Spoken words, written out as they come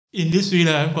In this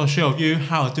video, I'm going to show you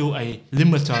how to do a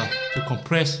limiter to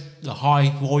compress the high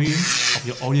volume of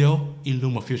your audio in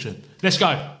Lumafusion. Let's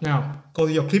go! Now, go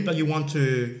to your clip that you want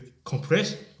to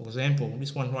compress. For example,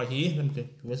 this one right here. Let me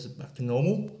reverse it back to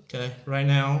normal. Okay, right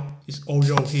now, this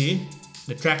audio here,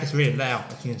 the track is very loud.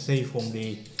 As you can see from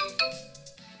the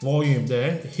volume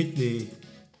there, it hit the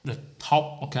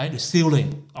top, okay, the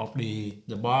ceiling of the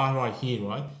bar right here,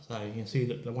 right? So you can see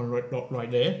the one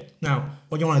right there. Now,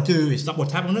 what you want to do is double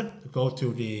tap on it to go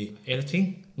to the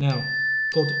editing. Now,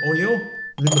 go to audio,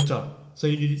 limiter. So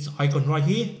you do this icon right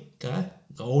here, okay?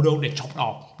 The audio, they chopped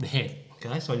off the head.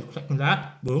 Okay, so you click on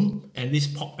that, boom, and this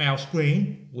pop-out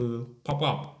screen will pop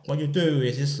up. What you do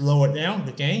is just lower down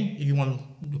the gain. If you want,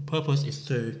 the purpose is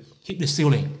to hit the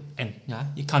ceiling, and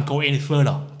you can't go any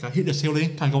further. Okay, hit the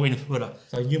ceiling, can't go any further.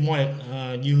 So you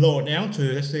might you lower it down to,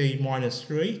 let's say,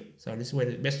 -3. So this way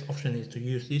the best option is to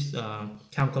use this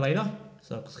calculator.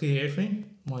 So clear everything,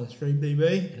 -3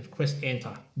 dB, and press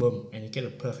enter, boom, and you get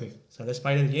it perfect. So let's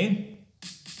play it again.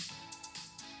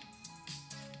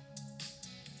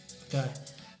 Okay.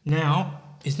 Now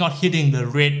it's not hitting the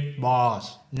red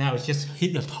bars. Now it's just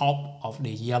hit the top of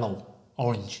the yellow,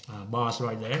 orange bars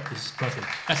right there. This is perfect.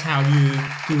 That's how you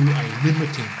do a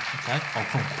limiting, okay, or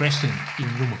compressing in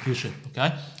Lumafusion.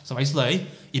 Okay. So basically,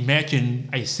 imagine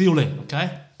a ceiling.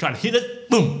 Okay. Try to hit it.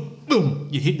 Boom, boom.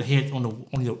 You hit the head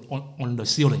on the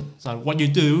ceiling. So what you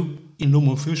do in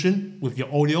Lumafusion with your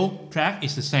audio track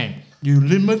is the same. You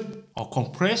limit or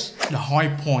compress the high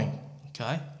point.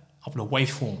 Okay. Of the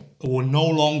waveform. It will no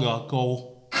longer go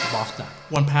above that.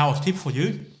 One power tip for you: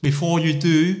 before you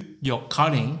do your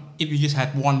cutting, if you just had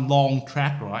one long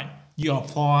track, right, you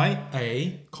apply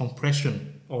a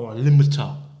compression or a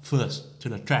limiter first to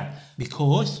the track,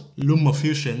 because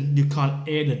Lumafusion you can't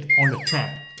edit on the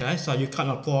track. Okay, so you can't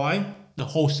apply the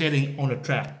whole setting on the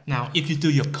track. Now, if you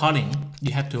do your cutting,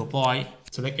 you have to apply,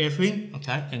 select everything,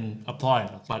 okay, and apply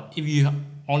it. But if you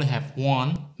only have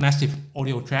one massive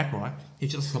audio track, right, you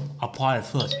just apply it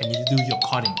first and you do your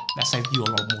cutting. That saves you a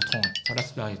lot more time. So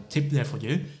that's a tip there for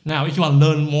you. Now, if you want to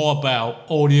learn more about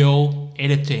audio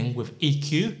editing with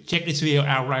EQ, check this video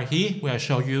out right here where I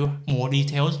show you more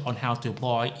details on how to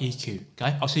apply EQ.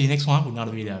 Okay, I'll see you next one with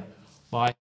another video.